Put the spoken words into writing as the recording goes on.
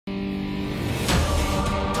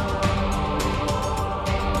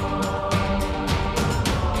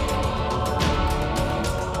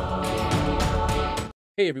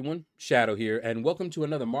Hey everyone, Shadow here, and welcome to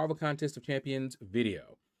another Marvel Contest of Champions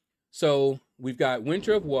video. So we've got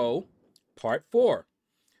Winter of Woe, part 4.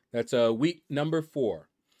 That's week number 4.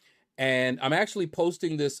 And I'm actually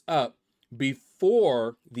posting this up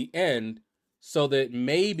before the end so that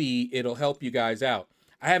maybe it'll help you guys out.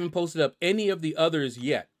 I haven't posted up any of the others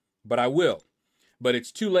yet, but I will. But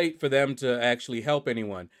it's too late for them to actually help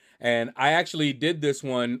anyone. And I actually did this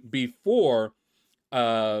one before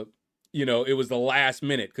it was the last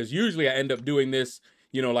minute, because usually I end up doing this,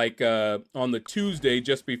 like on the Tuesday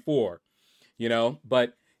just before,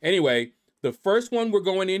 But anyway, the first one we're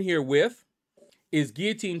going in here with is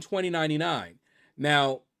Guillotine 2099.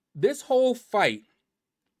 Now, this whole fight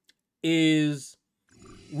is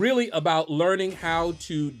really about learning how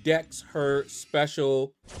to dex her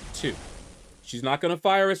special 2. She's not going to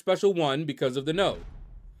fire a special 1 because of the node.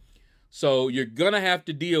 So you're going to have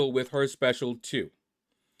to deal with her special 2.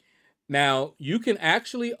 Now, you can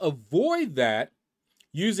actually avoid that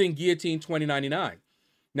using Guillotine 2099.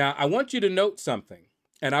 Now, I want you to note something,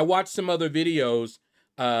 and I watched some other videos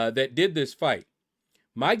that did this fight.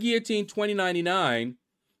 My Guillotine 2099,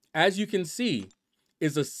 as you can see,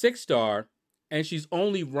 is a 6-star, and she's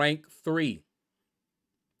only rank 3.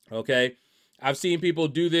 Okay? I've seen people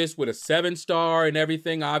do this with a 7-star and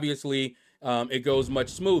everything. Obviously, it goes much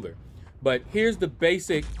smoother. But here's the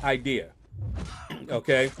basic idea.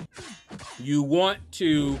 Okay? You want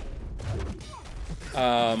to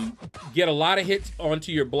get a lot of hits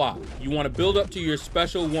onto your block. You want to build up to your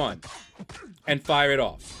special 1 and fire it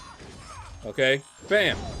off. Okay?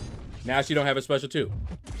 Bam. Now she don't have a special 2.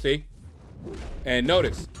 See? And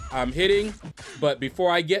notice, I'm hitting, but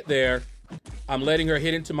before I get there, I'm letting her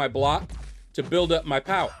hit into my block to build up my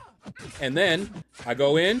power. And then I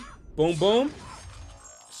go in, boom, boom,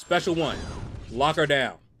 special 1. Lock her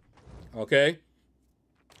down. Okay?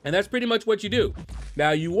 And that's pretty much what you do.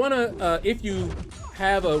 Now, you want to, if you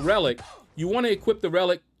have a relic, you want to equip the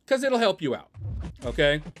relic because it'll help you out.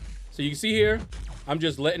 Okay? So you can see here, I'm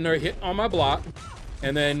just letting her hit on my block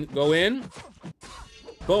and then go in.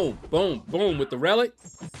 Boom, boom, boom with the relic.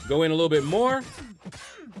 Go in a little bit more.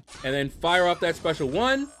 And then fire off that special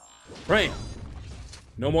 1. Bam.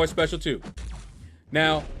 No more special 2.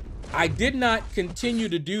 Now, I did not continue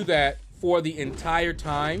to do that for the entire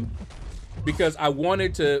time, because I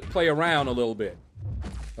wanted to play around a little bit.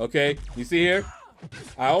 Okay, you see here?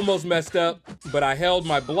 I almost messed up, but I held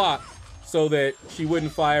my block so that she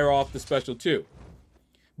wouldn't fire off the special 2.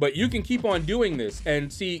 But you can keep on doing this,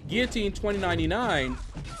 and see, Guillotine 2099,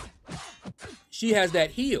 she has that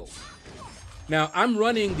heal. Now, I'm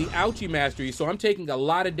running the Ouchie Mastery, so I'm taking a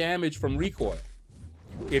lot of damage from recoil.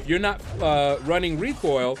 If you're not running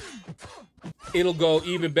recoil, it'll go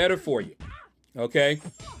even better for you. Okay,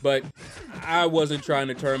 but I wasn't trying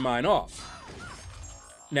to turn mine off.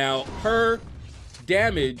 Now, her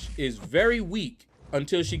damage is very weak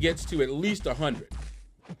until she gets to at least 100.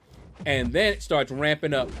 And then it starts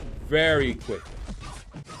ramping up very quickly.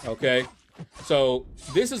 Okay, so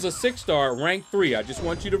this is a 6-star, rank 3. I just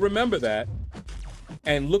want you to remember that.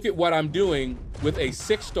 And look at what I'm doing with a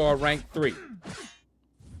 6-star, rank 3.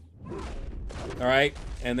 All right,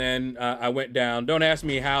 and then I went down. Don't ask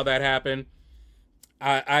me how that happened.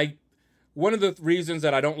 One of the reasons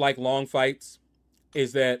that I don't like long fights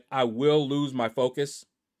is that I will lose my focus.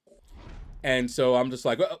 And so I'm just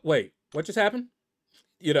like, wait, what just happened?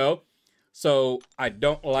 So I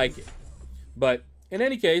don't like it. But in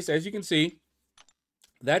any case, as you can see,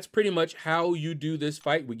 that's pretty much how you do this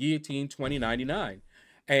fight with Guillotine 2099.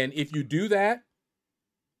 And if you do that,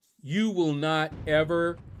 you will not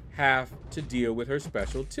ever have to deal with her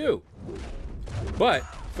special 2. But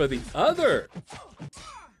for the other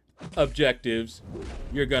objectives,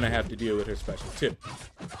 you're gonna have to deal with her special 2.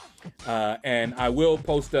 And I will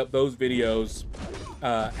post up those videos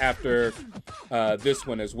after this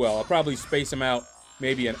one as well. I'll probably space them out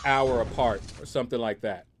maybe an hour apart or something like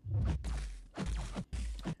that.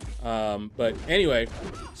 But anyway,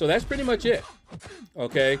 so that's pretty much it.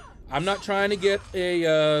 Okay, I'm not trying to get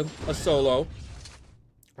a solo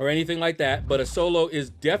or anything like that, but a solo is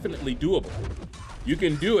definitely doable. You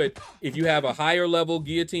can do it if you have a higher level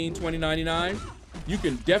Guillotine 2099. You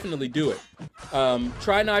can definitely do it.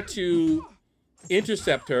 Try not to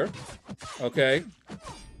intercept her, okay?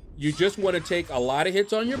 You just want to take a lot of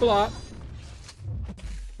hits on your block,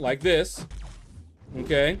 like this,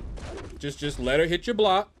 okay? Just let her hit your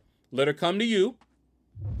block. Let her come to you,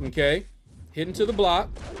 okay? Hit into the block.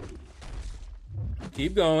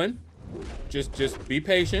 Keep going. Just be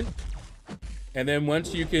patient. And then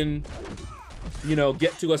once you can,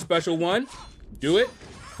 get to a special 1, do it,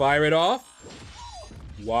 fire it off,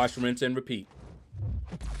 wash, rinse, and repeat.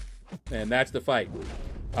 And that's the fight.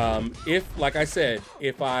 If, like I said,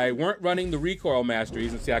 if I weren't running the recoil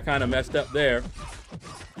masteries, and see, I kind of messed up there,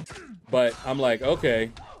 but I'm like,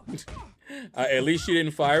 okay, at least she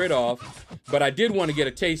didn't fire it off. But I did want to get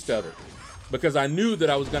a taste of it because I knew that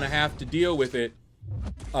I was going to have to deal with it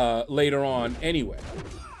later on anyway.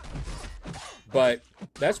 But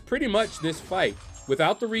that's pretty much this fight.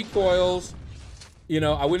 Without the recoils, you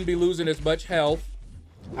know, I wouldn't be losing as much health.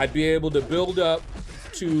 I'd be able to build up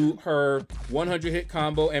to her 100 hit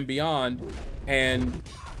combo and beyond, and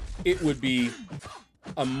it would be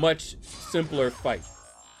a much simpler fight,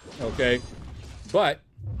 okay? But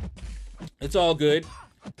it's all good.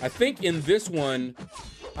 I think in this one,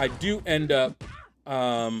 I do end up,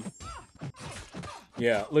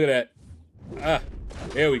 yeah, look at that.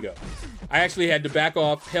 There we go. I actually had to back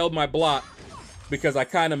off, held my block, because I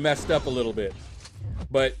kind of messed up a little bit.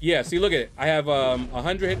 But yeah, see, look at it. I have a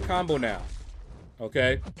 100 hit combo now,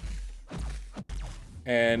 okay?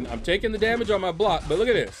 And I'm taking the damage on my block, but look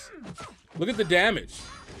at this. Look at the damage.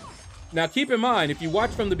 Now, keep in mind, if you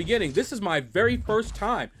watch from the beginning, this is my very first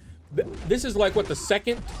time. This is like, what, the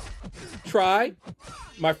second try?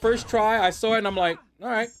 My first try, I saw it and I'm like, all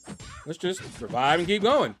right, let's just revive and keep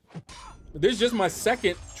going. This is just my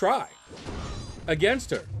second try against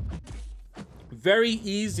her. Very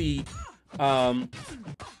easy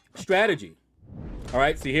strategy. All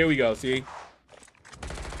right, see, here we go, see?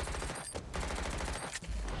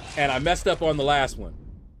 And I messed up on the last one.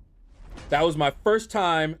 That was my first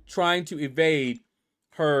time trying to evade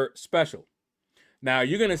her special. Now,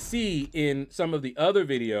 you're gonna see in some of the other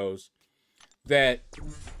videos that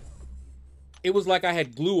it was like I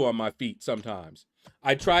had glue on my feet sometimes.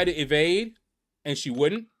 I'd try to evade, and she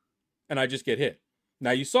wouldn't, and I just get hit.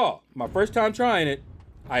 Now, you saw, my first time trying it,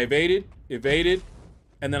 I evaded,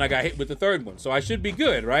 and then I got hit with the third one. So I should be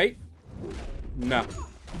good, right? No.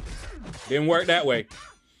 Didn't work that way.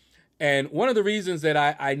 And one of the reasons that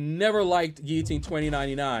I never liked Guillotine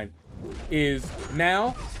 2099 is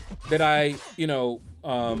now that I, you know,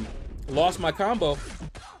 lost my combo,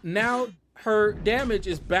 now her damage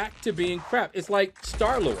is back to being crap. It's like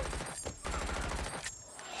Star-Lord.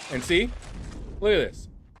 And see? Look at this.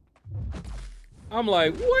 I'm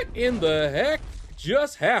like, what in the heck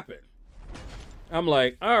just happened? I'm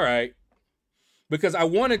like, all right. Because I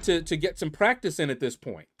wanted to get some practice in at this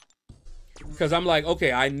point. Because I'm like,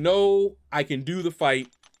 okay, I know I can do the fight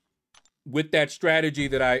with that strategy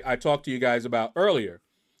that I talked to you guys about earlier.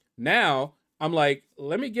 Now, I'm like,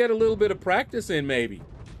 let me get a little bit of practice in maybe.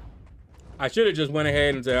 I should have just went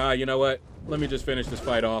ahead and said, you know what? Let me just finish this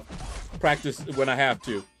fight off. Practice when I have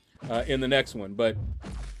to in the next one. But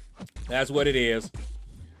that's what it is.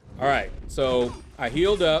 All right, so I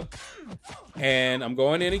healed up, and I'm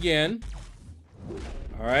going in again.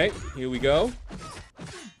 All right, here we go.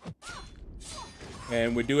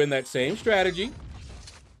 And we're doing that same strategy.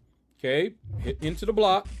 Okay, hit into the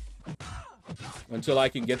block until I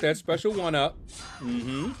can get that special one up.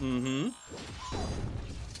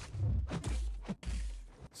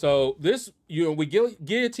 So this, you know, with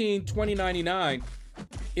Guillotine 2099,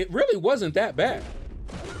 it really wasn't that bad.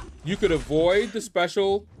 You could avoid the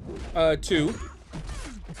special 2,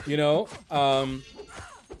 you know.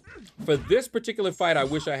 For this particular fight, I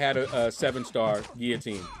wish I had a 7-star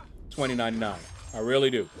Guillotine 2099. I really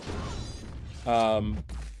do. I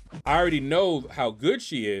already know how good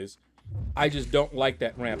she is. I just don't like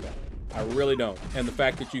that ramp up. I really don't. And the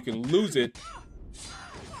fact that you can lose it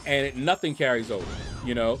and nothing carries over,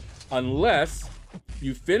 you know, unless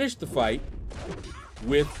you finish the fight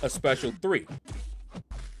with a special 3.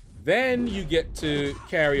 Then you get to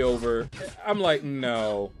carry over. I'm like,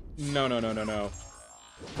 no.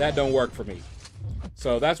 That don't work for me.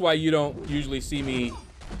 So that's why you don't usually see me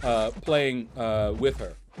playing with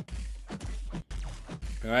her.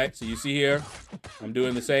 All right, so you see here, I'm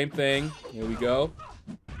doing the same thing. Here we go.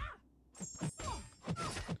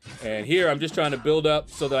 And here I'm just trying to build up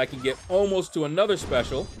so that I can get almost to another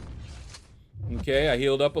special. Okay, I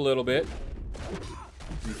healed up a little bit.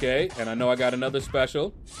 Okay, and I know I got another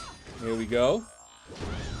special. Here we go.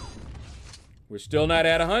 We're still not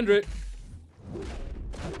at 100.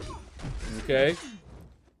 Okay.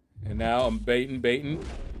 And now I'm baiting,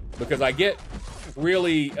 because I get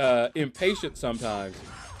really impatient sometimes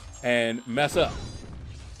and mess up.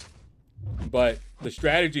 But the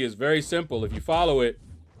strategy is very simple. If you follow it,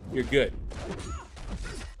 you're good.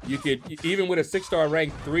 You could, even with a 6-star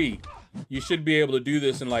rank 3, you should be able to do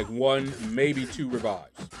this in like 1, maybe 2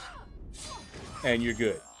 revives. And you're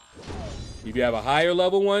good. If you have a higher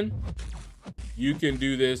level one, you can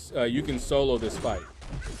do this, you can solo this fight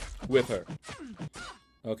with her.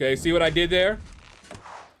 Okay, see what I did there?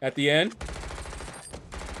 at the end.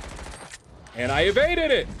 And I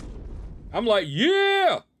evaded it. I'm like,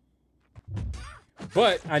 yeah.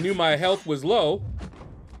 But I knew my health was low.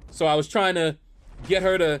 So I was trying to get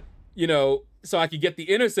her to, you know, so I could get the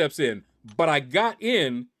intercepts in. But I got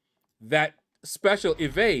in that special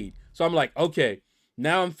evade. So I'm like, okay,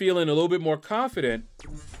 now I'm feeling a little bit more confident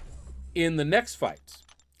in the next fights.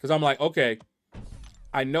 Because I'm like, okay,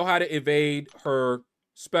 I know how to evade her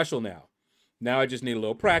special now. Now I just need a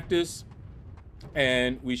little practice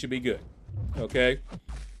and we should be good. Okay?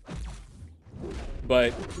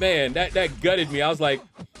 But man, that gutted me. I was like,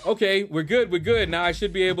 okay, we're good, we're good. Now I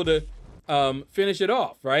should be able to finish it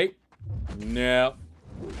off, right? No.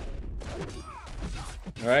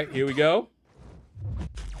 All right, here we go.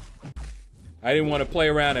 I didn't want to play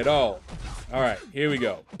around at all. All right, here we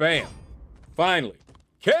go. Bam. Finally.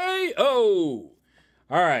 KO.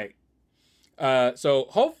 All right. So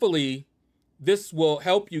hopefully this will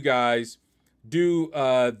help you guys do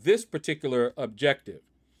this particular objective.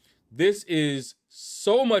 This is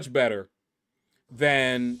so much better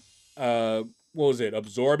than, what was it?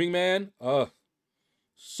 Absorbing Man?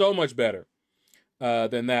 So much better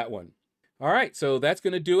than that one. All right, so that's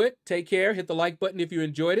going to do it. Take care. Hit the like button if you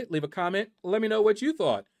enjoyed it. Leave a comment. Let me know what you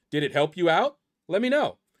thought. Did it help you out? Let me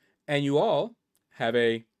know. And you all have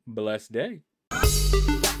a blessed day.